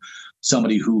know,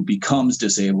 somebody who becomes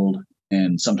disabled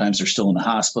and sometimes they're still in the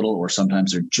hospital or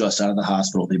sometimes they're just out of the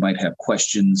hospital, they might have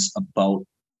questions about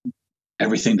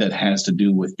everything that has to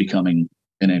do with becoming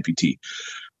an amputee.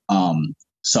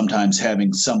 Sometimes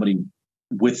having somebody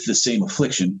with the same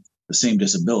affliction, the same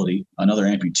disability, another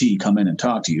amputee come in and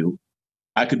talk to you,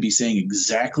 I could be saying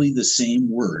exactly the same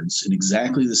words in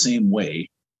exactly the same way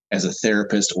as a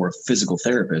therapist or a physical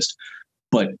therapist.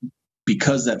 But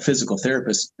because that physical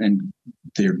therapist, and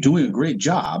they're doing a great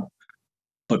job,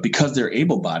 but because they're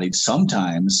able-bodied,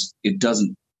 sometimes it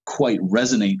doesn't quite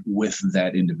resonate with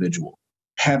that individual.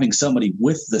 Having somebody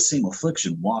with the same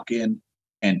affliction walk in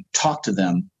and talk to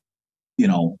them,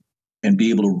 and be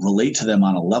able to relate to them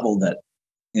on a level that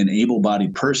an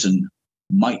able-bodied person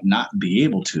might not be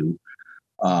able to,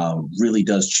 really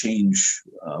does change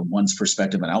one's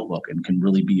perspective and outlook, and can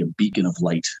really be a beacon of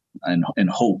light and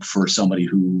hope for somebody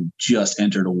who just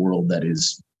entered a world that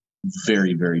is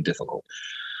very, very difficult.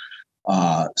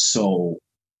 So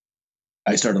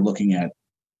I started looking at,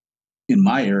 in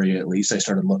my area at least, I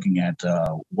started looking at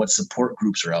what support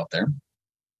groups are out there.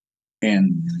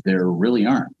 And there really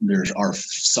aren't. There are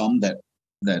some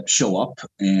that show up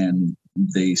and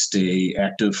they stay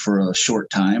active for a short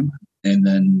time and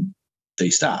then they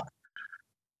stop.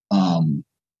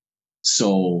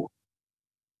 So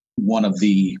one of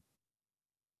the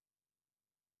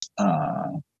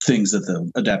things that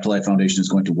the Adapt to Life Foundation is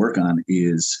going to work on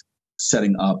is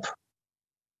setting up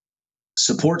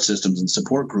support systems and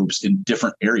support groups in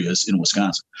different areas in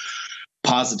Wisconsin,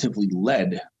 positively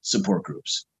led support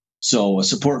groups. So a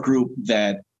support group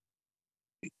that,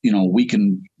 we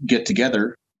can get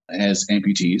together as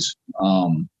amputees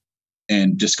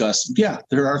and discuss,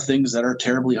 there are things that are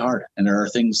terribly hard, and there are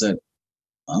things that,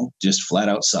 just flat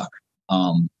out suck,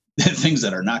 things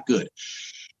that are not good.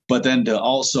 But then to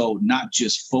also not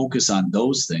just focus on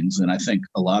those things. And I think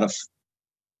a lot of,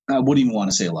 I wouldn't even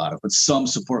want to say a lot of, but some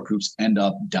support groups end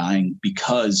up dying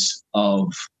because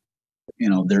of,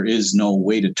 there is no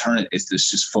way to turn it. It's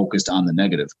just focused on the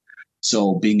negative.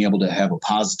 So being able to have a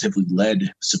positively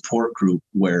led support group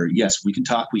where, yes, we can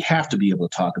talk, we have to be able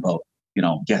to talk about,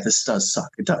 this does suck.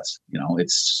 It does,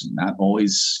 it's not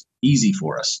always easy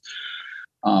for us.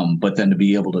 But then to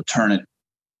be able to turn it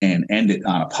and end it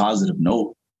on a positive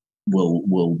note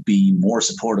will be more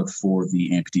supportive for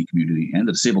the amputee community and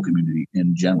the disabled community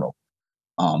in general.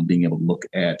 Being able to look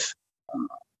at,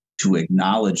 to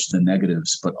acknowledge the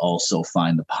negatives, but also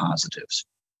find the positives.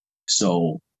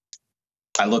 So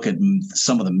I look at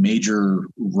some of the major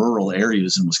rural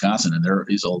areas in Wisconsin, and there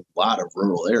is a lot of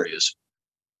rural areas.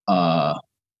 And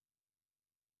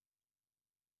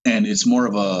it's more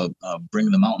of a bring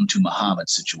the mountain to Muhammad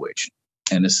situation.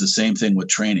 And it's the same thing with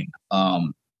training.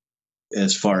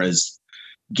 As far as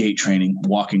gait training,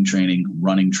 walking training,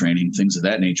 running training, things of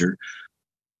that nature,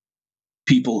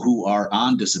 people who are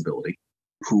on disability,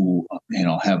 who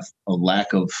have a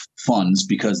lack of funds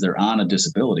because they're on a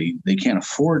disability, they can't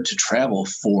afford to travel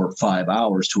 4 or 5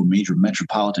 hours to a major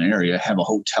metropolitan area, have a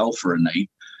hotel for a night,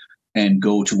 and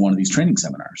go to one of these training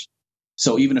seminars.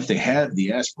 So even if they have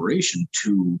the aspiration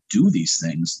to do these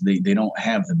things, they don't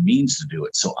have the means to do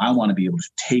it. So I want to be able to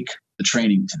take the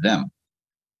training to them,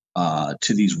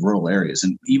 to these rural areas.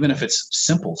 And even if it's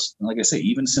simple, like I say,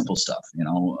 even simple stuff,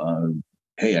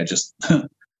 hey, I just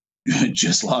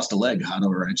just lost a leg. I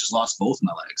just lost both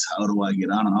my legs. How do I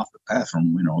get on and off the path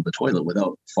from, the toilet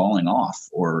without falling off?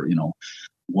 Or,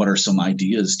 what are some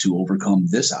ideas to overcome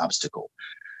this obstacle?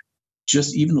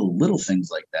 Just even the little things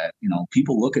like that.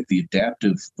 People look at the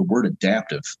word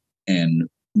adaptive, and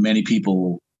many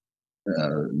people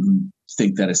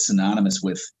think that it's synonymous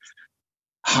with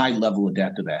high level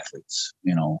adaptive athletes,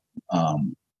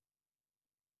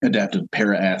 adaptive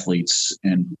para athletes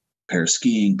and para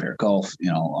skiing, para golf,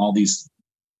 all these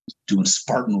doing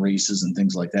Spartan races and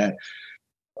things like that.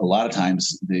 A lot of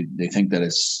times they think that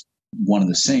it's one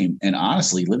and the same. And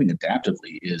honestly, living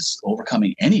adaptively is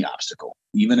overcoming any obstacle,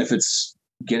 even if it's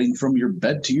getting from your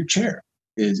bed to your chair.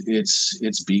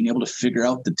 It's being able to figure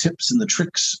out the tips and the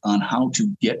tricks on how to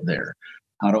get there,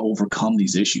 how to overcome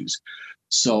these issues.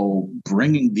 So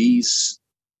bringing these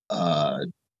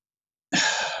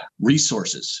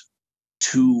resources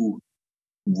to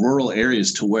rural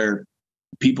areas to where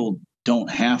people don't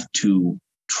have to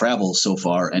travel so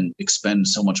far and expend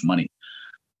so much money.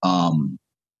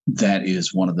 That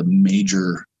is one of the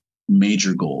major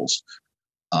goals.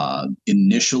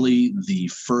 Initially, the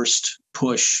first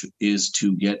push is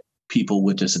to get people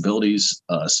with disabilities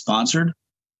sponsored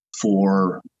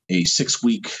for a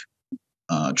 6-week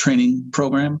training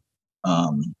program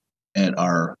at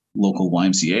our local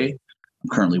YMCA. I'm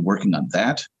currently working on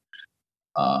that.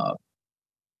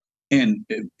 And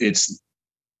it's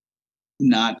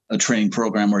not a training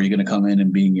program where you're going to come in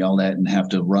and being yelled at and have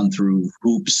to run through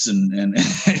hoops and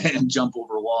and jump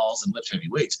over walls and lift heavy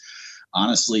weights.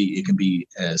 Honestly, it can be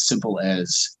as simple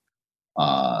as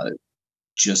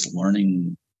just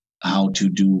learning how to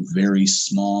do very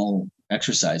small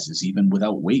exercises, even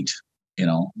without weight,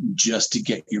 just to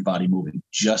get your body moving,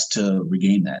 just to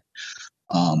regain that.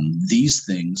 These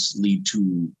things lead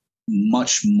to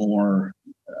much more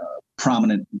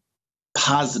prominent,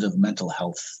 positive mental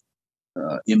health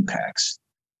impacts.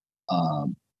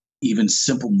 Even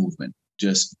simple movement,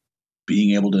 just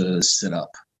being able to sit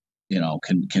up,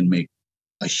 can make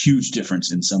a huge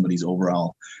difference in somebody's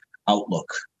overall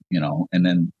outlook, and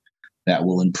then that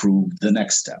will improve the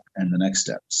next step and the next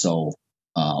step. So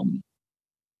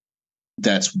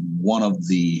that's one of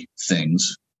the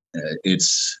things. The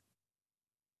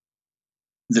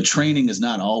training is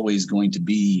not always going to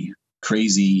be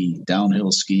crazy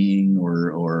downhill skiing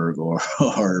or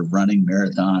running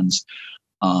marathons.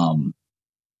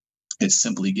 It's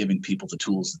simply giving people the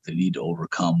tools that they need to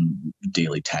overcome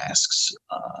daily tasks,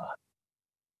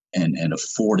 and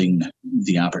affording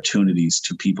the opportunities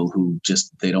to people who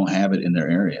just, they don't have it in their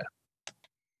area.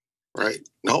 Right.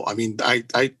 No, I mean,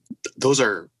 I those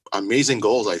are amazing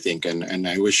goals, I think, and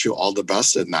I wish you all the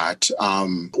best in that.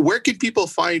 Where can people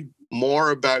find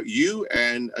more about you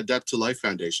and Adapt to Life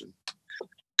Foundation?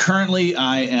 Currently,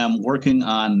 I am working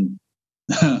on,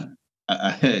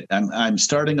 I'm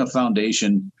starting a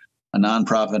foundation, a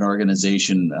nonprofit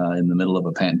organization in the middle of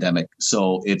a pandemic.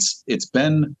 So it's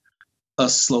been a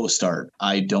slow start.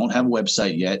 I don't have a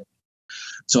website yet.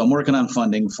 So I'm working on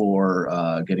funding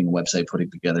for getting a website putting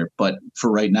together. But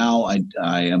for right now,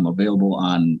 I am available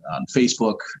on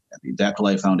Facebook at the Adapt to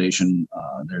Life Foundation.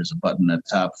 There's a button at the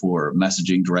top for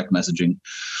messaging, direct messaging,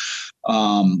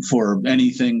 for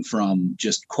anything from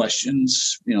just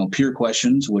questions, peer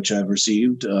questions, which I've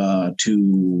received,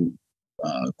 to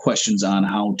questions on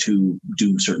how to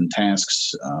do certain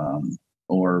tasks,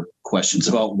 or questions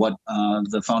about what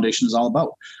the foundation is all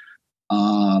about.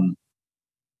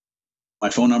 My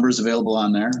phone number is available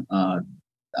on there.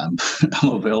 I'm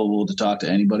available to talk to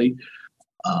anybody.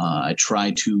 I try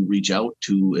to reach out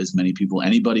to as many people.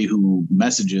 Anybody who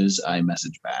messages, I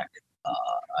message back.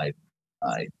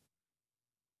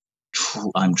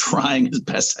 I'm trying as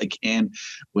best I can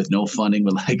with no funding,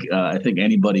 but I think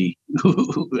anybody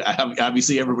who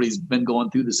obviously everybody's been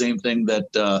going through the same thing that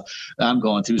I'm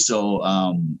going through. So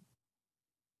I'm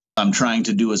trying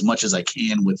to do as much as I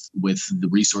can with the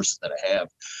resources that I have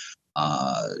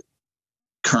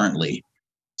currently.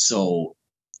 So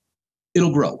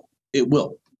it'll grow. It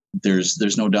will.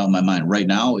 There's no doubt in my mind. Right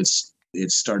now, it's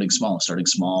starting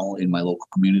small in my local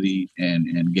community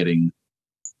and getting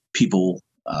people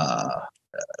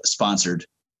sponsored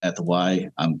at the Y.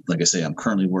 Like I say, I'm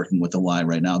currently working with the Y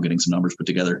right now, getting some numbers put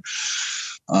together,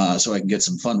 so I can get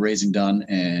some fundraising done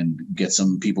and get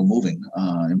some people moving,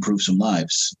 improve some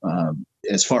lives.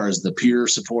 As far as the peer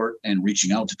support and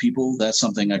reaching out to people, that's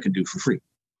something I can do for free.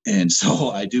 And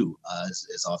so I do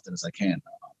as often as I can.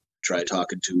 Try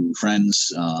talking to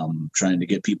friends, trying to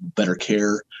get people better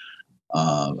care.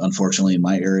 Unfortunately, in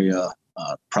my area,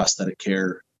 prosthetic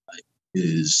care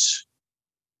is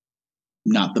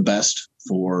not the best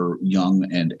for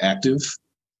young and active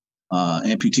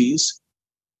amputees.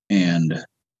 And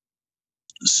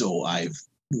so I've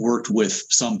worked with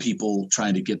some people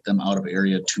trying to get them out of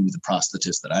area to the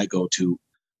prosthetist that I go to,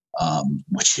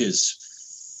 which is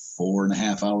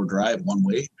 4.5 hour drive one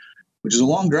way, which is a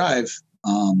long drive.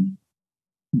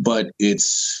 But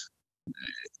it's,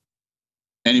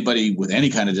 anybody with any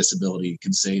kind of disability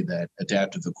can say that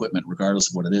adaptive equipment, regardless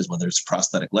of what it is, whether it's a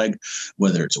prosthetic leg,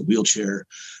 whether it's a wheelchair,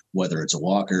 whether it's a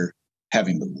walker,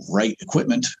 having the right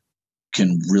equipment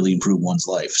can really improve one's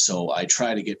life. So I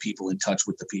try to get people in touch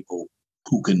with the people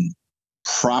who can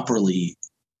properly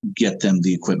get them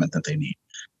the equipment that they need.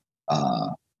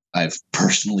 I've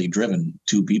personally driven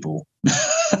 2 people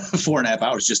 4.5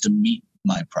 hours just to meet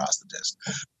my prosthetist.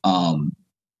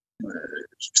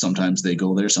 Sometimes they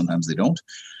go there, sometimes they don't.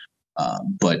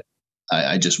 But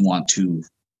I just want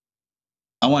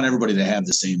everybody to have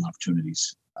the same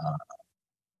opportunities,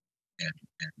 and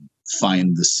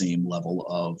find the same level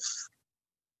of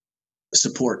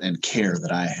support and care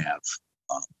that I have.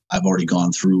 I've already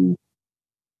gone through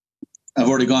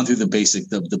the basic,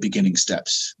 the beginning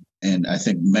steps. And I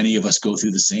think many of us go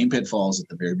through the same pitfalls at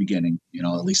the very beginning,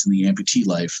 at least in the amputee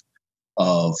life,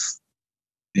 of,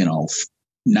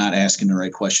 not asking the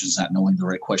right questions, not knowing the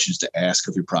right questions to ask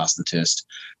of your prosthetist,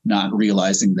 not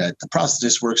realizing that the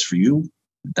prosthetist works for you,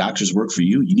 doctors work for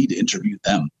you. You need to interview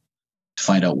them to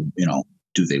find out,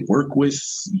 do they work with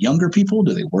younger people?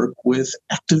 Do they work with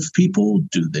active people?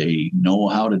 Do they know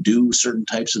how to do certain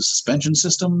types of suspension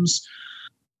systems?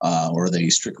 Or are they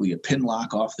strictly a pin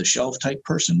lock off the shelf type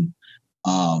person?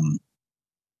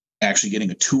 Actually getting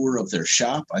a tour of their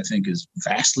shop, I think, is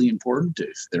vastly important.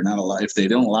 If they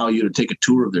don't allow you to take a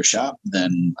tour of their shop,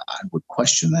 then I would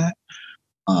question that.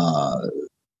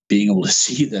 Being able to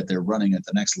see that they're running at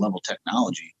the next level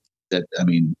technology.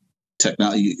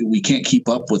 Technology, we can't keep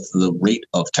up with the rate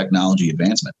of technology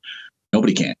advancement.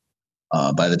 Nobody can.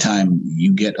 By the time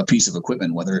you get a piece of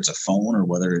equipment, whether it's a phone or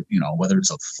whether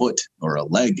it's a foot or a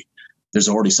leg, there's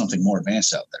already something more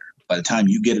advanced out there. By the time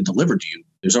you get it delivered to you,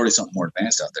 there's already something more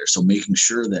advanced out there. So making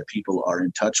sure that people are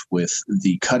in touch with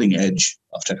the cutting edge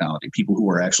of technology, people who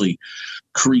are actually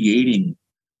creating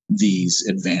these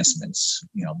advancements,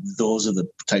 those are the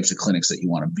types of clinics that you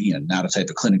want to be in, not a type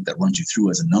of clinic that runs you through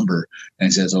as a number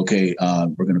and says, okay,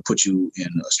 we're going to put you in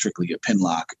strictly a pin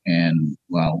lock and,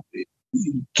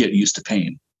 get used to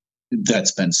pain.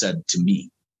 That's been said to me.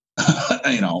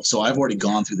 So I've already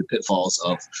gone through the pitfalls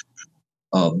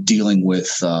of dealing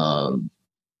with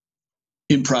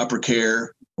improper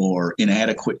care or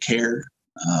inadequate care.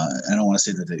 I don't want to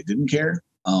say that they didn't care.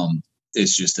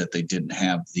 It's just that they didn't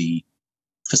have the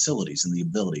facilities and the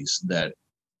abilities that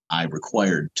I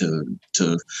required to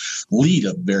lead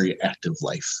a very active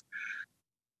life.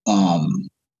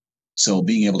 So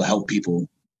being able to help people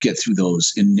get through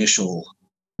those initial,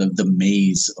 the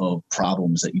maze of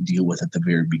problems that you deal with at the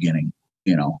very beginning.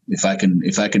 If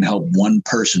I can help one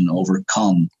person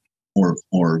overcome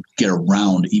or get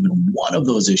around even one of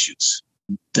those issues,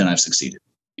 then I've succeeded.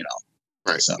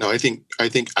 Right. So. No, I think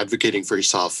advocating for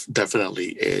yourself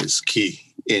definitely is key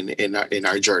in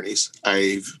our journeys.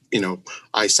 I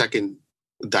second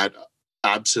that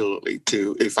absolutely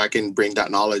too. If I can bring that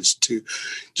knowledge to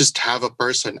just have a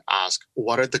person ask,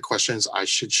 what are the questions I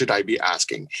should I be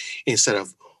asking, instead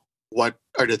of what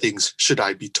are the things should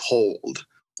I be told,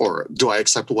 or do I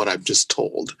accept what I'm just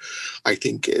told, I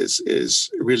think is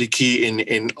really key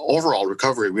in overall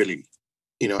recovery, really,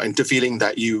 and to feeling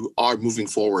that you are moving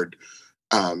forward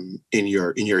in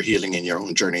your healing, in your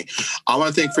own journey. I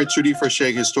want to thank Fritz Rudy for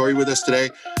sharing his story with us today.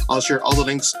 I'll share all the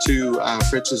links to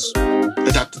Fritz's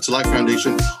Adapted to Life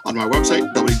Foundation on my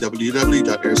website,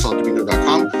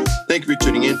 www.aristoteldomingo.com. Thank you for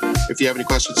tuning in. If you have any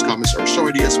questions, comments, or show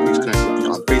ideas, please connect with me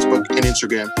on Facebook and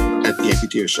Instagram at The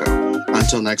AmpuTO Show.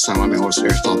 Until next time, I'm your host,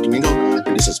 Aristotle Domingo,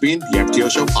 and this has been The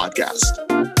AmpuTO Show Podcast.